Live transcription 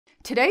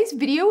Today's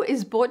video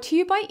is brought to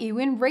you by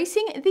eWin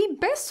Racing, the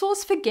best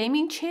source for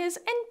gaming chairs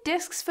and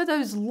desks for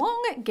those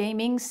long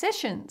gaming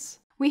sessions.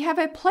 We have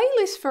a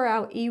playlist for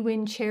our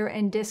eWin chair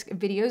and desk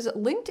videos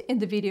linked in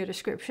the video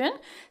description.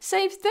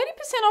 Save 30%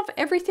 off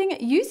everything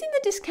using the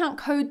discount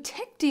code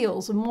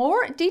TECHDEALS.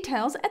 More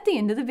details at the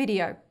end of the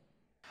video.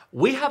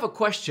 We have a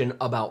question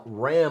about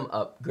RAM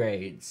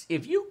upgrades.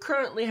 If you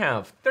currently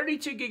have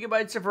 32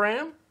 gigabytes of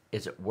RAM,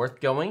 is it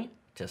worth going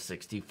to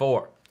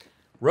 64?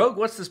 Rogue,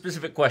 what's the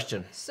specific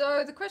question?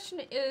 So the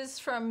question is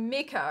from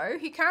Miko.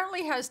 He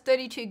currently has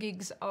 32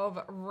 gigs of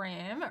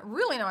RAM,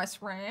 really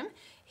nice RAM.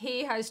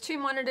 He has 2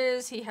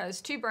 monitors, he has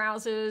 2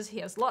 browsers, he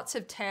has lots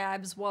of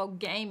tabs while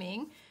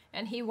gaming,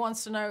 and he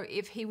wants to know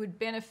if he would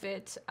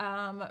benefit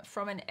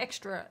from an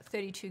extra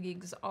 32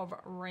 gigs of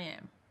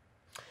RAM.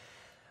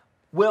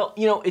 Well,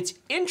 you know, it's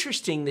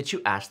interesting that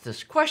you asked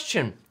this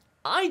question.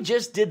 I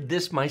just did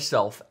this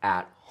myself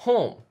at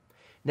home.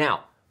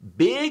 Now,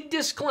 big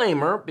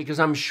disclaimer, because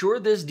I'm sure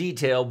this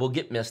detail will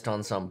get missed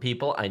on some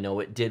people. I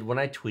know it did when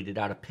I tweeted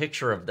out a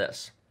picture of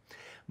this.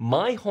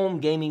 My home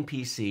gaming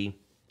PC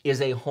is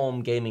a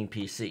home gaming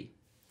PC.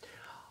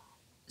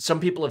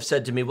 Some people have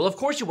said to me, well, of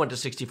course you went to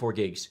 64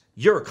 gigs.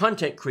 You're a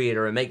content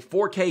creator and make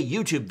 4K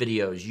YouTube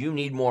videos. You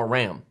need more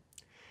RAM.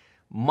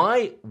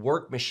 My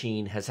work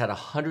machine has had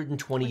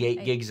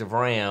 128 gigs of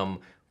RAM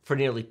for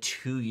nearly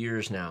 2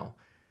 years now.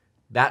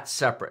 That's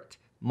separate.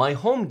 My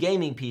home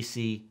gaming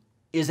PC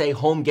is a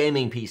home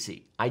gaming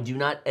PC. I do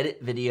not edit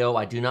video.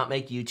 I do not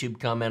make YouTube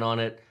comment on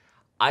it.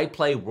 I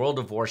play World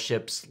of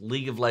Warships,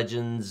 League of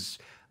Legends,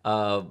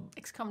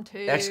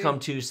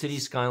 XCOM 2, City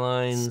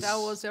Skylines, Star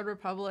Wars: The Old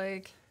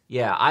Republic.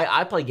 Yeah,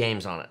 I play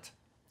games on it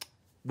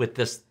with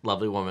this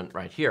lovely woman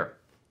right here.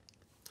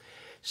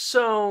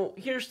 So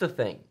here's the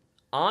thing.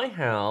 I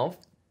have,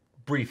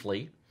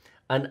 briefly,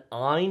 an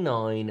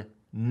i9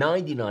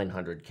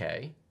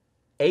 9900K,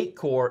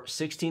 8-core,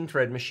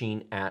 16-thread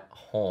machine at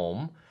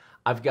home.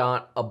 I've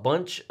got a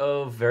bunch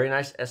of very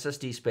nice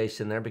SSD space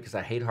in there because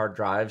I hate hard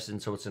drives,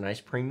 and so it's a nice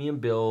premium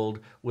build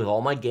with all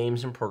my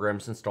games and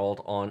programs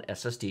installed on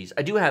SSDs.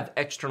 I do have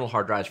external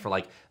hard drives for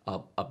like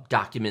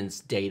documents,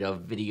 data,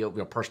 video,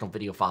 personal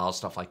video files,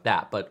 stuff like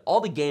that, but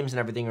all the games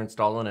and everything are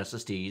installed on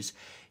SSDs.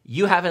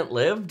 You haven't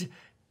lived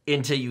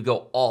until you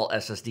go all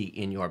SSD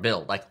in your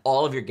build, like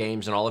all of your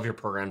games and all of your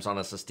programs on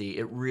SSD.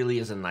 It really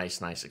is a nice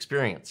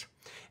experience.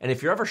 And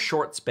if you're ever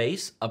short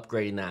space,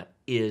 upgrading that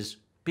is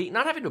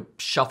not having to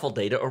shuffle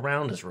data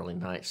around is really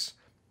nice.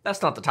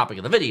 That's not the topic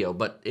of the video,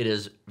 but it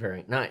is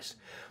very nice.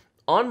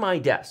 On my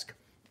desk,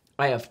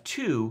 I have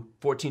 2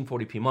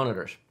 1440p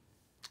monitors.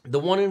 The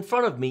one in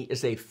front of me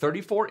is a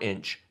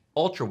 34-inch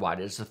ultra-wide.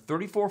 It's a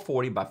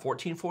 3440 by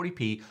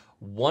 1440p,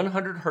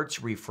 100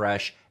 hertz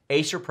refresh,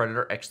 Acer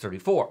Predator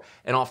X34.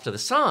 And off to the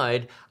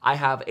side, I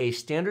have a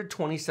standard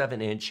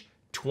 27-inch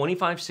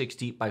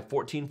 2560 by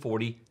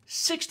 1440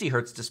 60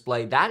 hertz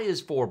display. That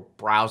is for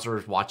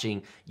browsers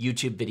watching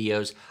YouTube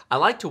videos. I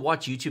like to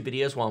watch YouTube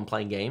videos while I'm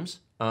playing games.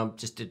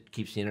 Just it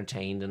keeps me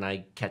entertained and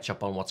I catch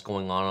up on what's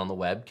going on the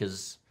web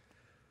because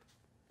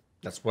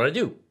that's what I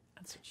do.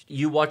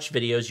 You watch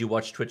videos, you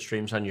watch Twitch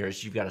streams on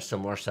yours, you've got a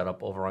similar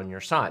setup over on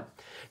your side.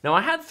 Now I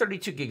had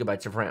 32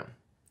 gigabytes of RAM.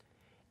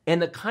 And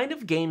the kind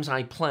of games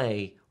I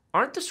play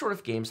aren't the sort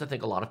of games I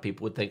think a lot of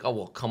people would think, oh,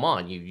 well, come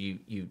on, you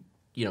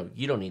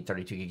don't need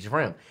 32 gigs of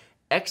RAM.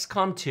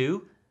 XCOM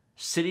 2,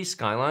 City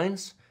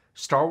Skylines,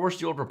 Star Wars: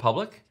 The Old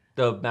Republic,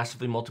 the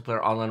massively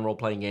multiplayer online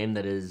role-playing game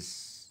that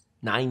is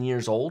 9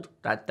 years old,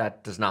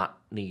 that does not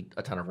need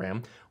a ton of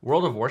RAM.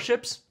 World of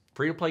Warships,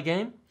 free-to-play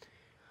game.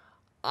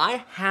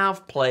 I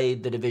have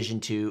played The Division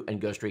 2 and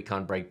Ghost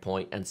Recon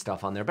Breakpoint and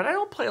stuff on there, but I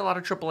don't play a lot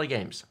of AAA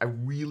games. I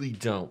really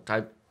don't.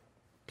 I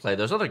play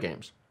those other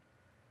games.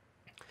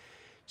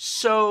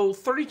 So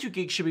 32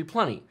 gigs should be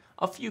plenty.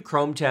 A few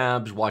Chrome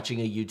tabs, watching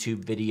a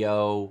YouTube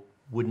video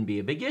wouldn't be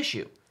a big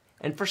issue.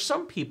 And for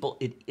some people,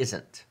 it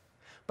isn't.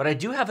 But I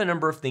do have a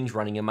number of things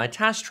running in my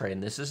task tray,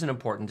 and this is an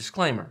important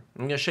disclaimer.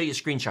 I'm going to show you a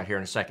screenshot here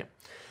in a second.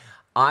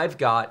 I've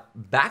got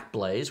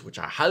Backblaze, which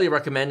I highly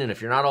recommend, and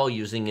if you're not all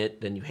using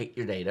it, then you hate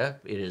your data.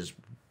 It is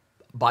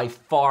by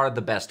far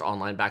the best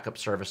online backup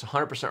service,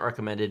 100%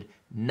 recommended,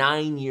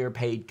 9-year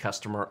paid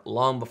customer,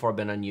 long before I've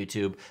been on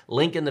YouTube.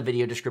 Link in the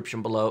video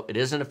description below. It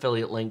is an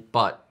affiliate link,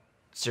 but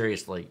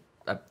seriously,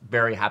 a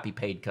very happy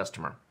paid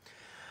customer.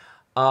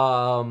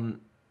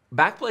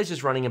 Backblaze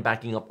is running and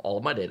backing up all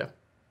of my data.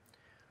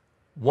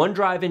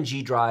 OneDrive and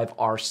G Drive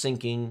are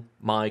syncing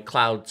my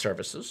cloud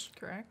services.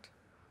 Correct.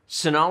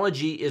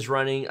 Synology is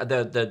running,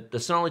 the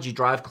Synology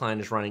Drive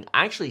client is running.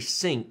 I actually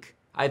sync,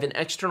 I have an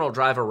external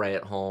drive array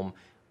at home.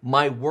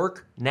 My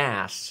work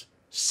NAS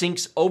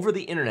syncs over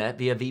the internet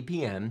via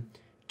VPN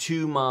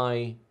to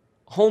my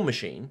home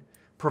machine,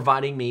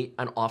 providing me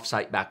an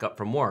offsite backup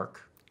from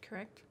work.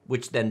 Correct.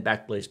 Which then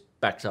Backblaze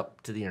backs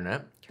up to the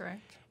internet.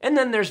 Correct. And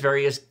then there's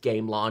various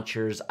game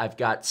launchers. I've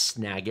got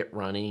Snagit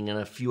running and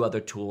a few other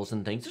tools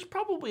and things. There's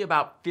probably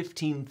about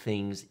 15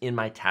 things in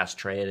my task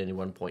tray at any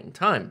one point in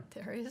time.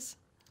 There is.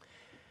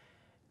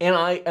 And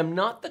I am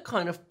not the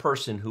kind of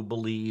person who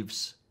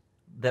believes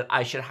that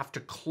I should have to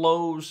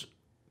close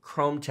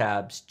Chrome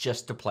tabs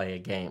just to play a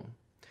game.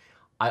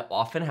 I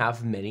often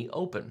have many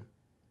open,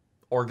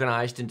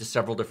 organized into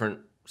several different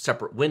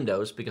separate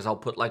windows, because I'll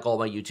put like all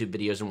my YouTube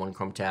videos in one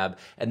Chrome tab,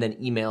 and then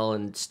email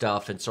and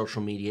stuff and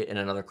social media in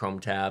another Chrome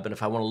tab. And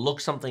if I want to look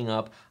something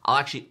up, I'll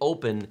actually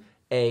open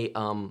a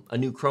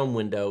new Chrome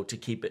window to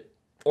keep it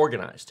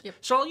organized. Yep.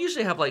 So I'll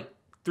usually have like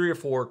 3 or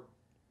 4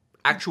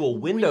 actual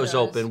windows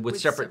open with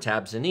separate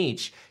tabs in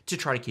each to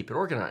try to keep it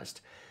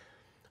organized.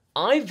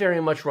 I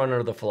very much run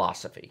under the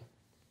philosophy,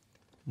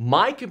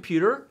 my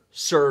computer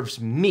serves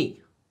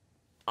me.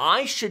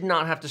 I should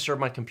not have to serve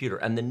my computer.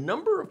 And the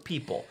number of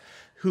people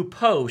who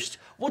post,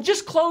 well,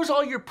 just close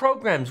all your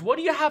programs. What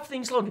do you have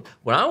things loaded?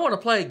 When I want to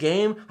play a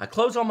game, I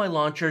close all my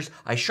launchers,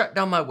 I shut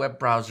down my web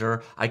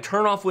browser, I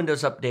turn off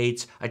Windows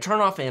updates, I turn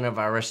off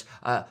antivirus.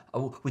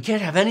 We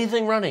can't have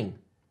anything running.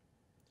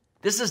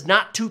 This is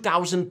not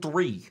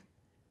 2003.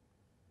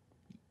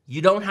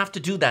 You don't have to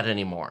do that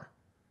anymore.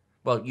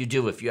 Well, you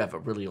do if you have a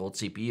really old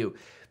CPU.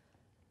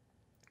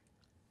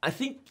 I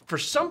think for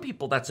some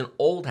people that's an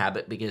old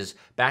habit, because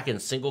back in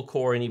single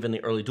core and even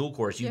the early dual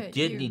cores, you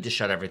did need to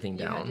shut everything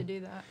down. You had to do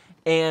that.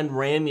 And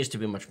RAM used to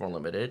be much more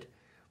limited.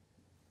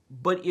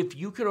 But if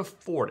you could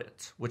afford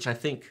it, which I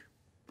think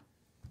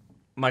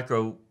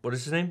what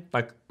is his name?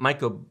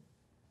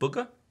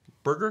 Burger?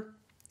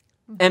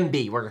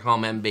 MB, we're gonna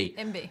call him MB.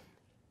 MB.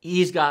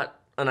 He's got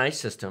a nice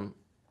system.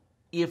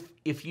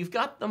 If you've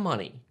got the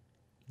money,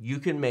 you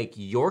can make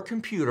your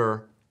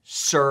computer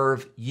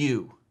serve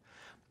you.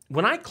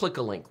 When I click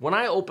a link, when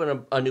I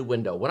open a new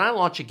window, when I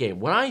launch a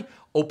game, when I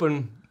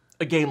open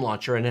a game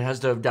launcher and it has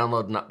to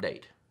download an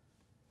update,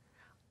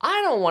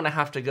 I don't want to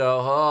have to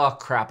go, oh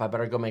crap, I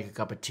better go make a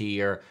cup of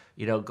tea, or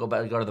go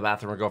to the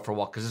bathroom or go for a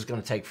walk, because it's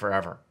going to take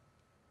forever.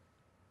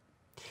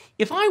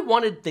 If I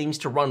wanted things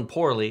to run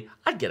poorly,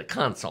 I'd get a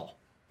console.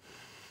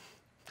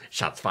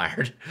 Shots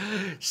fired.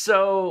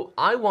 So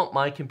I want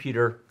my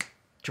computer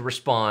to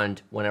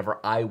respond whenever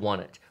I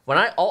want it. When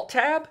I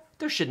Alt-Tab,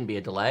 there shouldn't be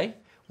a delay.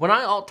 When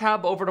I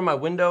Alt-Tab over to my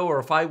window, or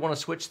if I want to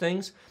switch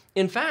things,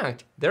 in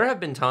fact, there have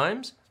been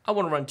times I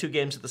want to run 2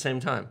 games at the same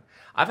time.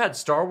 I've had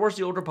Star Wars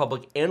The Old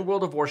Republic and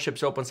World of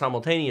Warships open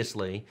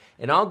simultaneously,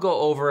 and I'll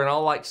go over and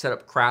I'll like set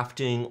up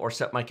crafting, or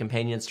set my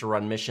companions to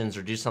run missions,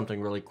 or do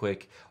something really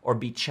quick, or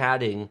be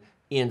chatting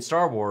in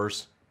Star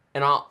Wars,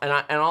 and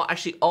I'll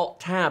actually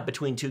Alt-Tab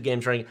between 2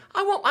 games running.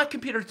 I want my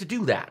computer to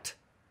do that.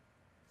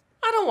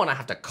 I don't want to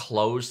have to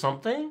close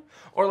something.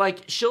 Or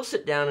like, she'll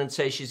sit down and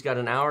say she's got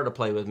an hour to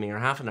play with me, or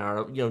half an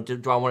hour.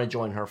 Do I want to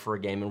join her for a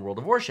game in World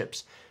of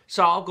Warships?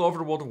 So I'll go over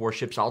to World of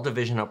Warships, I'll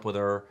division up with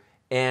her,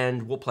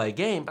 and we'll play a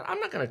game. But I'm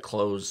not going to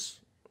close.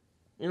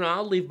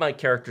 I'll leave my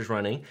characters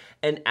running.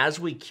 And as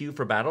we queue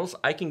for battles,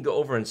 I can go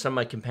over and some of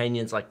my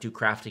companions like do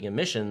crafting and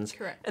missions.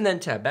 Correct. And then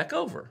tab back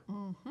over.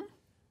 Mm-hmm.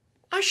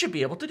 I should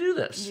be able to do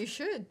this. You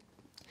should.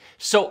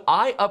 So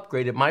I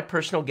upgraded my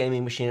personal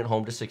gaming machine at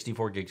home to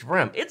 64 gigs of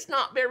RAM. It's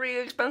not very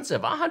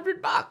expensive,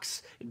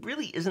 $100. It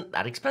really isn't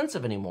that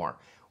expensive anymore.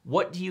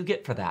 What do you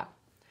get for that?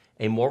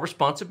 A more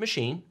responsive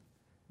machine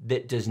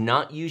that does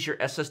not use your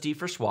SSD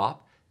for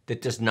swap,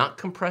 that does not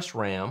compress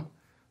RAM,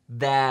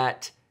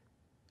 that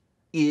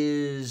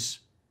is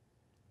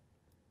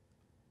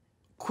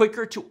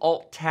quicker to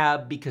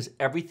Alt-Tab because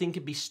everything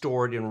can be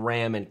stored in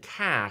RAM and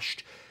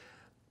cached.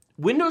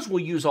 Windows will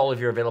use all of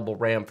your available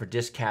RAM for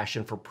disk cache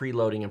and for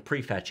preloading and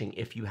prefetching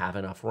if you have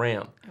enough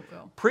RAM. It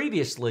will.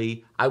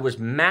 Previously, I was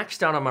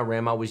maxed out on my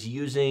RAM. I was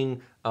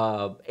using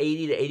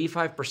 80 to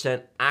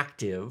 85%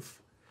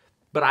 active,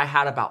 but I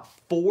had about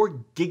 4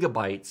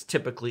 gigabytes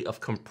typically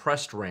of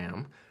compressed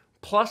RAM.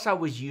 Plus, I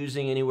was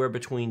using anywhere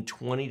between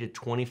 20 to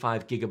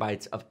 25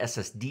 gigabytes of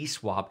SSD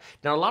swap.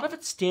 Now, a lot of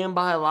it's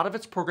standby, a lot of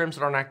it's programs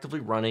that aren't actively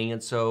running,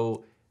 and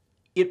so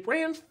it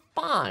ran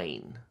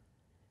fine.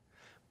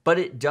 But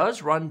it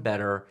does run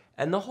better,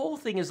 and the whole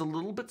thing is a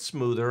little bit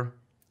smoother.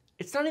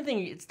 It's not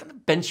anything, it's not a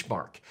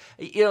benchmark.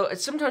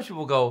 Sometimes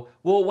people go,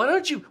 well, why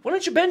don't you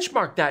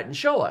benchmark that and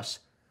show us?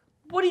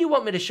 What do you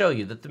want me to show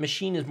you? That the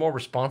machine is more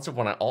responsive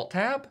when I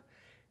Alt-Tab?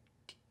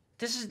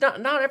 This is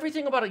not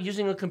everything about it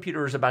using a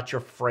computer is about your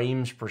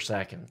frames per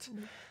second.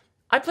 Mm-hmm.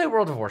 I play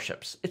World of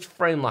Warships. It's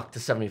frame locked to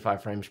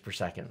 75 frames per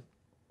second.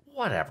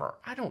 Whatever,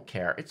 I don't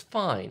care, it's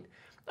fine.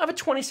 I have a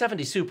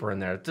 2070 Super in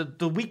there.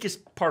 The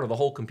weakest part of the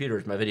whole computer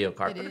is my video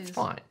card, but it's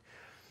fine.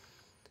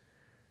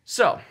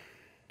 So,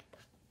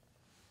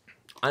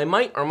 I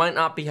might or might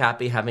not be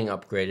happy having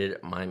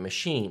upgraded my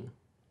machine.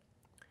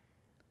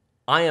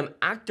 I am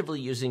actively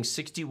using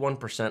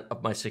 61%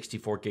 of my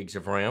 64 gigs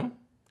of RAM.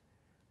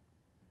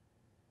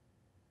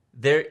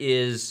 There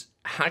is,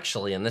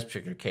 actually in this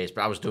particular case,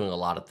 but I was doing a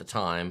lot at the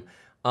time,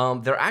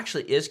 there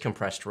actually is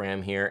compressed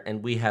RAM here,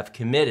 and we have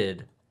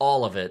committed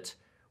all of it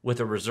with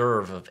a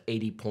reserve of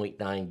 80.9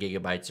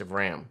 gigabytes of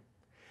RAM.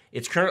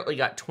 It's currently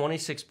got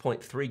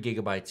 26.3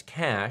 gigabytes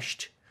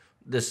cached.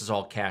 This is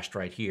all cached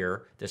right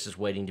here. This is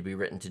waiting to be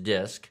written to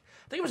disk.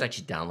 I think it was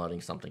actually downloading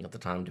something at the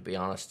time, to be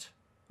honest,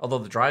 although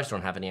the drives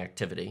don't have any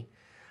activity.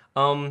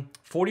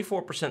 44%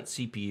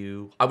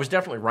 CPU. I was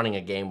definitely running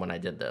a game when I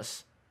did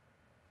this.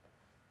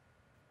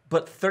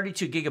 But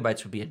 32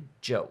 gigabytes would be a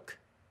joke.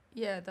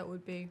 Yeah, that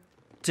would be.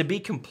 To be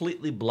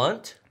completely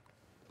blunt,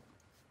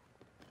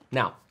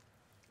 now,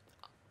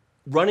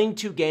 running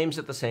 2 games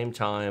at the same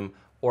time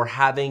or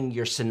having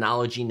your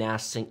Synology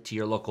NAS sync to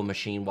your local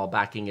machine while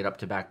backing it up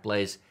to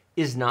Backblaze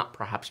is not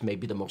perhaps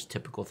maybe the most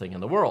typical thing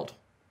in the world.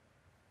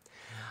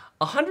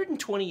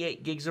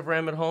 128 gigs of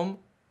RAM at home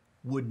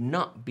would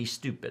not be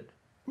stupid.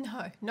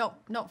 No,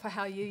 not for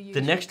how you use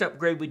The it. next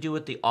upgrade we do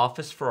at the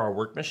office for our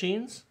work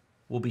machines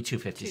will be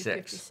 256.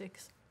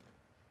 256.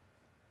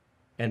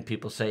 And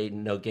people say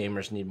no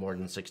gamers need more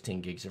than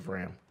 16 gigs of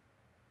RAM.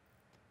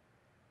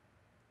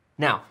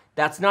 Now,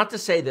 that's not to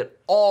say that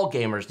all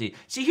gamers need.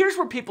 See, here's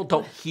where people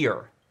don't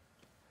hear.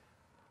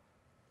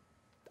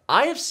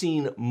 I have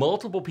seen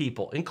multiple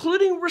people,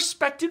 including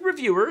respected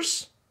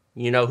reviewers,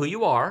 you know who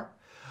you are,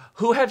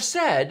 who have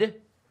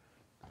said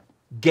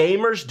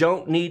gamers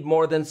don't need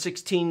more than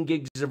 16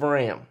 gigs of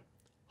RAM.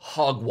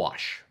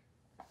 Hogwash.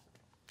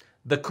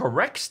 The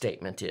correct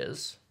statement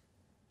is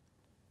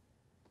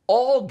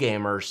all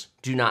gamers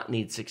do not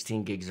need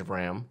 16 gigs of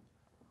RAM,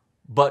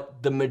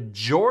 but the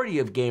majority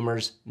of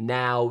gamers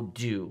now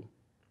do.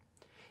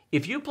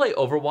 If you play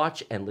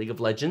Overwatch and League of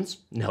Legends,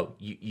 no,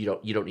 you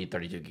don't need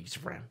 32 gigs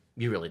of RAM.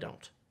 You really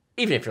don't.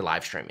 Even if you're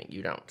live streaming,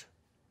 you don't.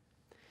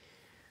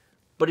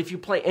 But if you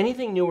play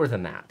anything newer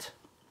than that,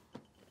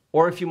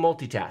 or if you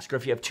multitask, or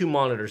if you have 2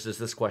 monitors, as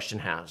this question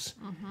has,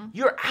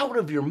 you're out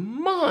of your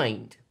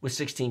mind with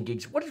 16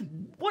 gigs. What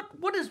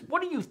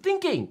are you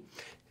thinking?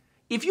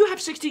 If you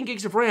have 16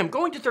 gigs of RAM,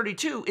 going to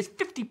 32 is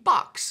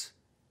 $50.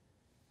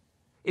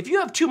 If you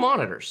have 2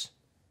 monitors,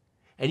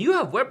 and you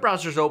have web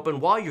browsers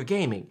open while you're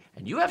gaming,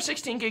 and you have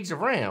 16 gigs of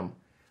RAM,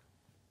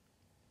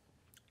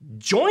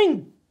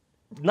 join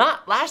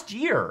not last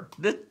year.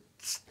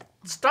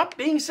 Stop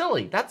being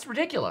silly. That's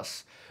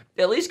ridiculous.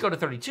 At least go to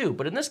 32,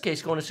 but in this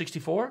case, going to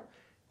 64,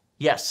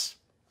 yes.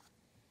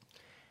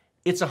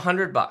 It's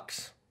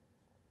 $100.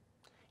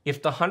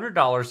 If the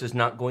 $100 is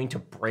not going to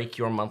break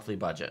your monthly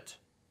budget,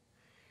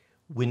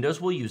 Windows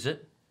will use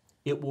it.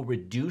 It will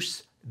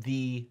reduce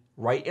the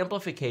write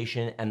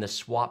amplification and the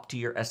swap to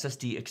your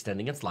SSD,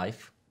 extending its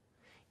life.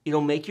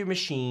 It'll make your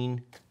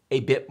machine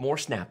a bit more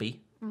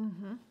snappy.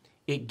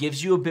 It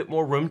gives you a bit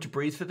more room to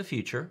breathe for the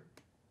future.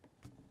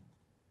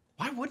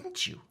 Why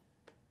wouldn't you?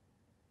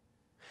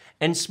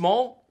 And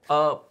small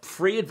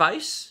free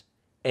advice,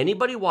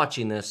 anybody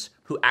watching this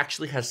who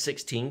actually has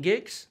 16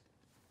 gigs,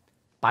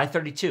 buy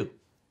 32.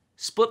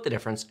 Split the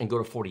difference and go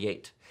to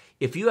 48.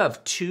 If you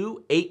have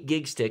 2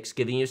 8-gig sticks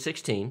giving you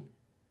 16,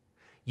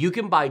 you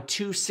can buy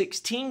 2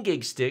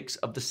 16-gig sticks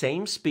of the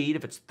same speed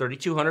if it's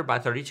 3200 by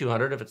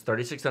 3200, if it's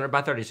 3600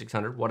 by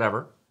 3600,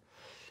 whatever.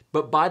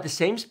 But buy the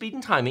same speed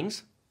and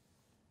timings.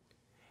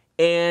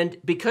 And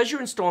because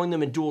you're installing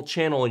them in dual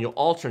channel and you'll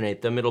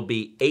alternate them, it'll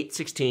be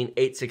 816,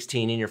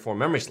 816 in your 4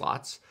 memory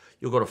slots.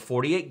 You'll go to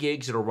 48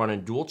 gigs. It'll run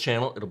in dual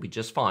channel. It'll be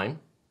just fine.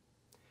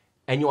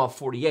 And you'll have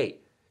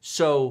 48.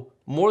 So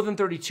more than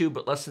 32,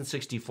 but less than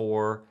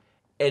 64.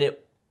 And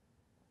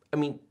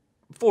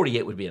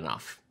 48 would be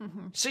enough.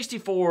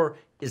 64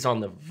 is on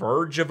the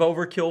verge of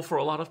overkill for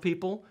a lot of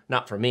people.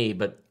 Not for me,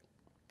 but,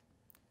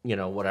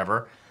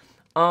 whatever.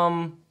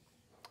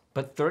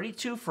 But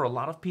 32 for a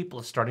lot of people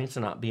is starting to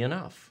not be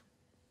enough.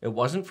 It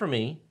wasn't for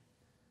me.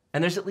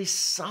 And there's at least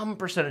some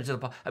percentage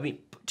of the...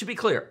 to be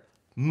clear,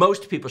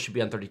 most people should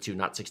be on 32,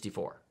 not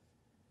 64.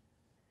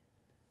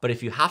 But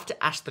if you have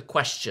to ask the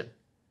question,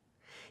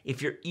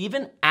 if you're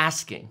even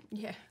asking,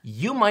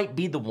 you might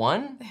be the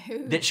one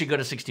that should go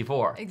to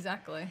 64.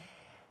 Exactly.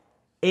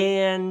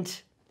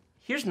 And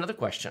here's another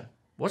question.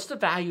 What's the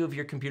value of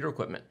your computer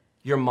equipment?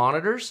 Your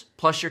monitors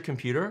plus your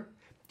computer?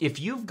 If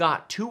you've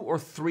got $2,000 or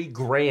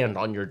 $3,000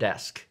 on your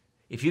desk,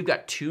 if you've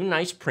got 2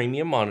 nice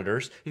premium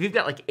monitors, if you've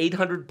got like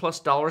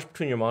 $800+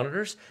 between your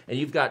monitors, and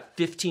you've got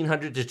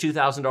 $1,500 to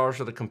 $2,000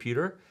 for the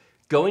computer,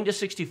 going to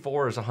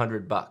 64 is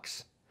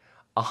 $100.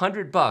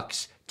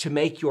 $100 to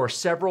make your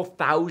several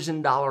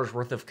 $1,000s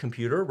worth of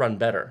computer run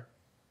better.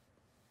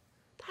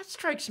 That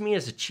strikes me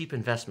as a cheap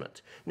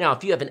investment. Now,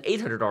 if you have an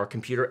 $800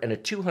 computer and a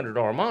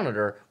 $200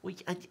 monitor, well,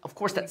 of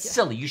course that's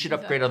silly. You should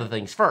upgrade other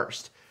things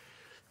first.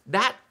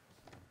 That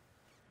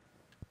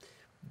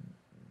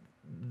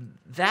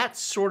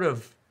sort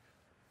of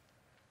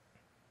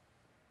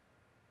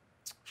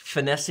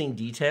finessing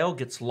detail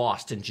gets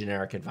lost in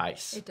generic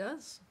advice. It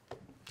does.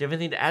 Do you have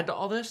anything to add to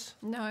all this?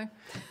 No.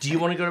 Do you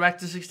want to go back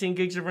to 16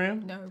 gigs of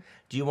RAM? No.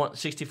 Do you want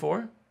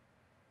 64?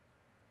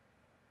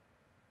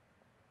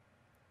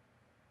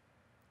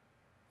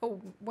 Oh,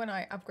 when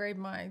I upgrade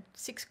my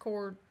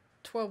 6-core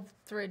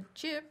 12-thread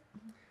chip.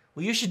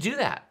 Well, you should do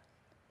that.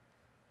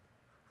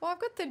 Well, I've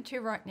got 32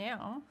 right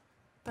now,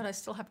 but I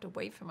still have to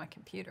wait for my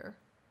computer.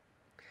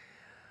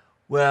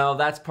 Well,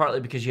 that's partly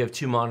because you have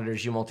 2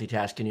 monitors, you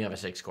multitask, and you have a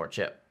 6-core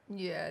chip.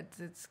 Yeah,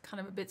 it's kind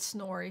of a bit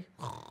snory.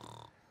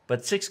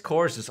 But 6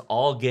 cores is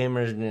all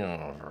gamers.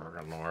 No,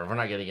 we're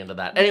not getting into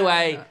that.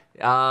 Anyway,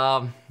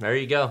 there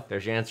you go.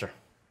 There's your answer.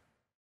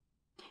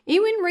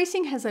 eWin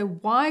Racing has a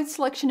wide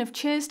selection of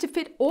chairs to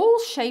fit all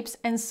shapes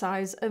and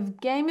size of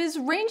gamers,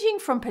 ranging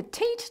from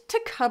petite to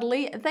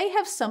cuddly. They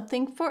have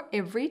something for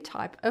every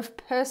type of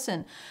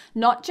person.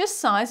 Not just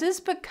sizes,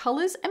 but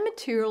colors and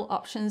material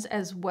options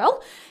as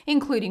well,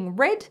 including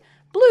red,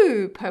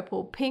 blue,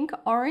 purple, pink,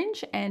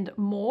 orange, and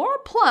more,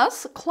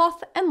 plus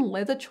cloth and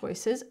leather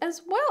choices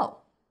as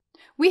well.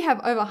 We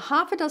have over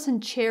half a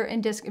dozen chair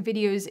and desk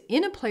videos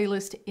in a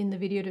playlist in the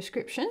video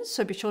description,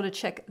 so be sure to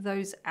check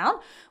those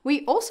out.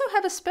 We also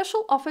have a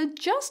special offer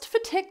just for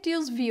Tech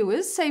Deals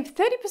viewers. Save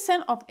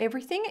 30% off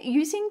everything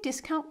using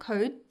discount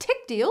code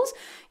TECHDEALS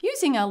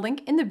using our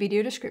link in the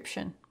video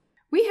description.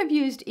 We have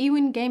used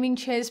eWin gaming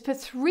chairs for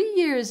 3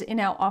 years in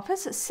our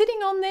office, sitting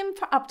on them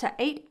for up to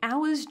 8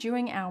 hours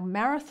during our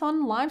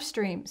marathon live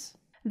streams.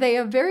 They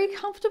are very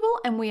comfortable,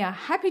 and we are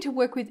happy to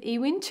work with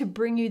eWin to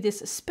bring you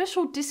this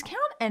special discount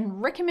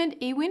and recommend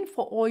eWin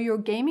for all your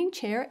gaming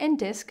chair and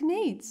desk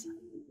needs.